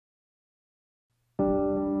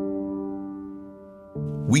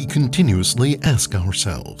We continuously ask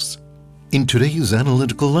ourselves, in today's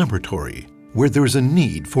analytical laboratory, where there's a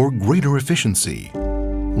need for greater efficiency,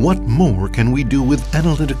 what more can we do with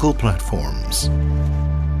analytical platforms?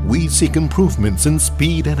 We seek improvements in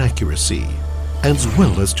speed and accuracy, as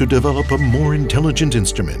well as to develop a more intelligent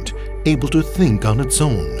instrument able to think on its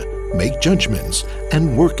own, make judgments,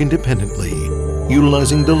 and work independently,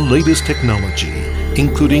 utilizing the latest technology,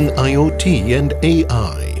 including IoT and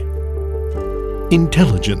AI.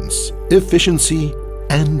 Intelligence, efficiency,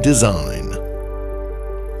 and design.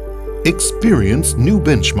 Experience new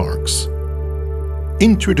benchmarks.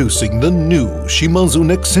 Introducing the new Shimazu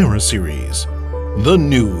Nexera series, the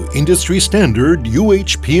new industry standard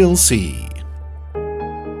UHPLC.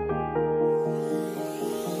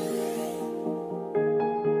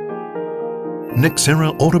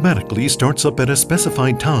 Nexera automatically starts up at a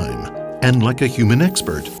specified time and, like a human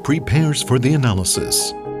expert, prepares for the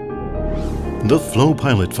analysis. The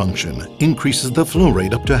FlowPilot function increases the flow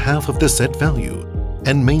rate up to half of the set value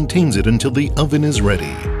and maintains it until the oven is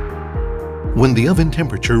ready. When the oven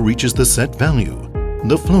temperature reaches the set value,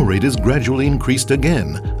 the flow rate is gradually increased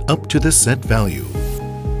again up to the set value.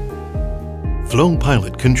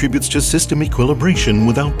 FlowPilot contributes to system equilibration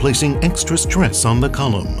without placing extra stress on the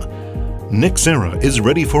column. Nexera is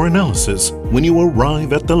ready for analysis when you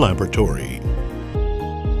arrive at the laboratory.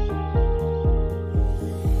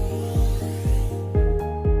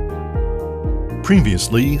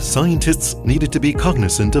 Previously, scientists needed to be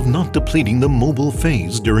cognizant of not depleting the mobile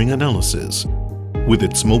phase during analysis. With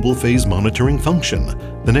its mobile phase monitoring function,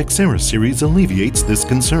 the Nexera series alleviates this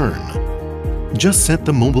concern. Just set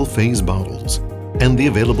the mobile phase bottles, and the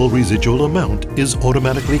available residual amount is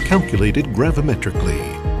automatically calculated gravimetrically.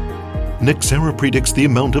 Nexera predicts the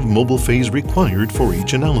amount of mobile phase required for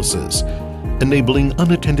each analysis, enabling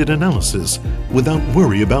unattended analysis without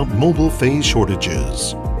worry about mobile phase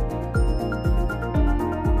shortages.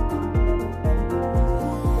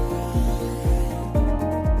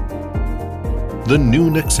 The new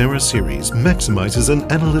Nexera series maximizes an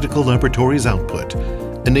analytical laboratory's output,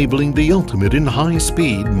 enabling the ultimate in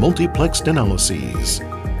high-speed multiplexed analyses.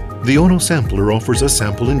 The auto-sampler offers a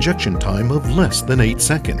sample injection time of less than 8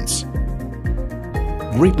 seconds,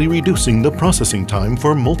 greatly reducing the processing time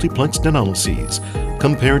for multiplexed analyses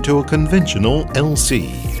compared to a conventional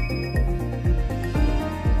LC.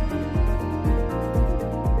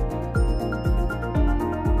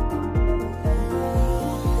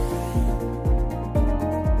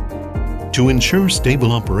 To ensure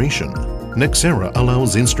stable operation, Nexera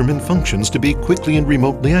allows instrument functions to be quickly and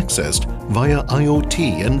remotely accessed via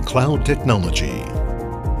IoT and cloud technology.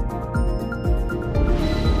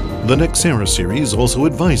 The Nexera series also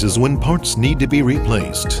advises when parts need to be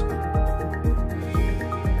replaced.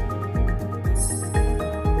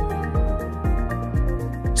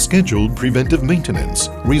 Scheduled preventive maintenance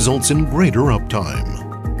results in greater uptime.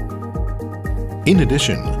 In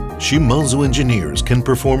addition, Shimazu engineers can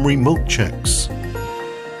perform remote checks.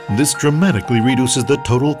 This dramatically reduces the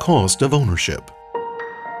total cost of ownership.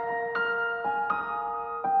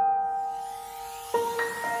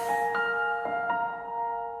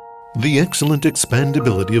 The excellent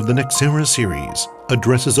expandability of the Nexera series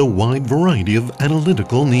addresses a wide variety of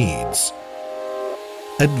analytical needs.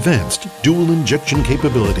 Advanced dual injection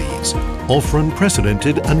capabilities offer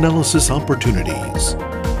unprecedented analysis opportunities.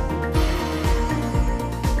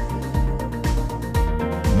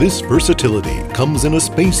 This versatility comes in a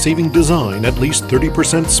space-saving design at least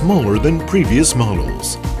 30% smaller than previous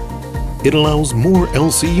models. It allows more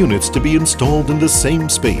LC units to be installed in the same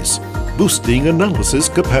space, boosting analysis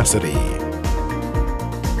capacity.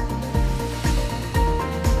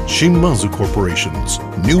 Shimazu Corporation's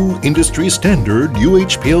new industry standard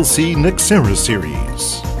UHPLC Nexera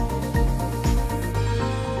series.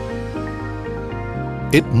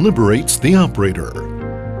 It liberates the operator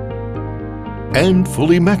and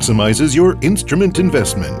fully maximizes your instrument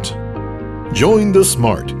investment. Join the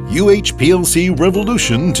smart UHPLC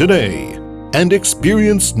revolution today and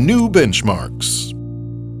experience new benchmarks.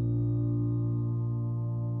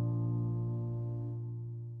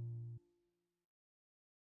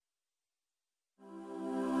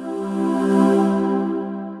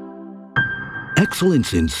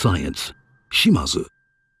 Excellence in science. Shimazu.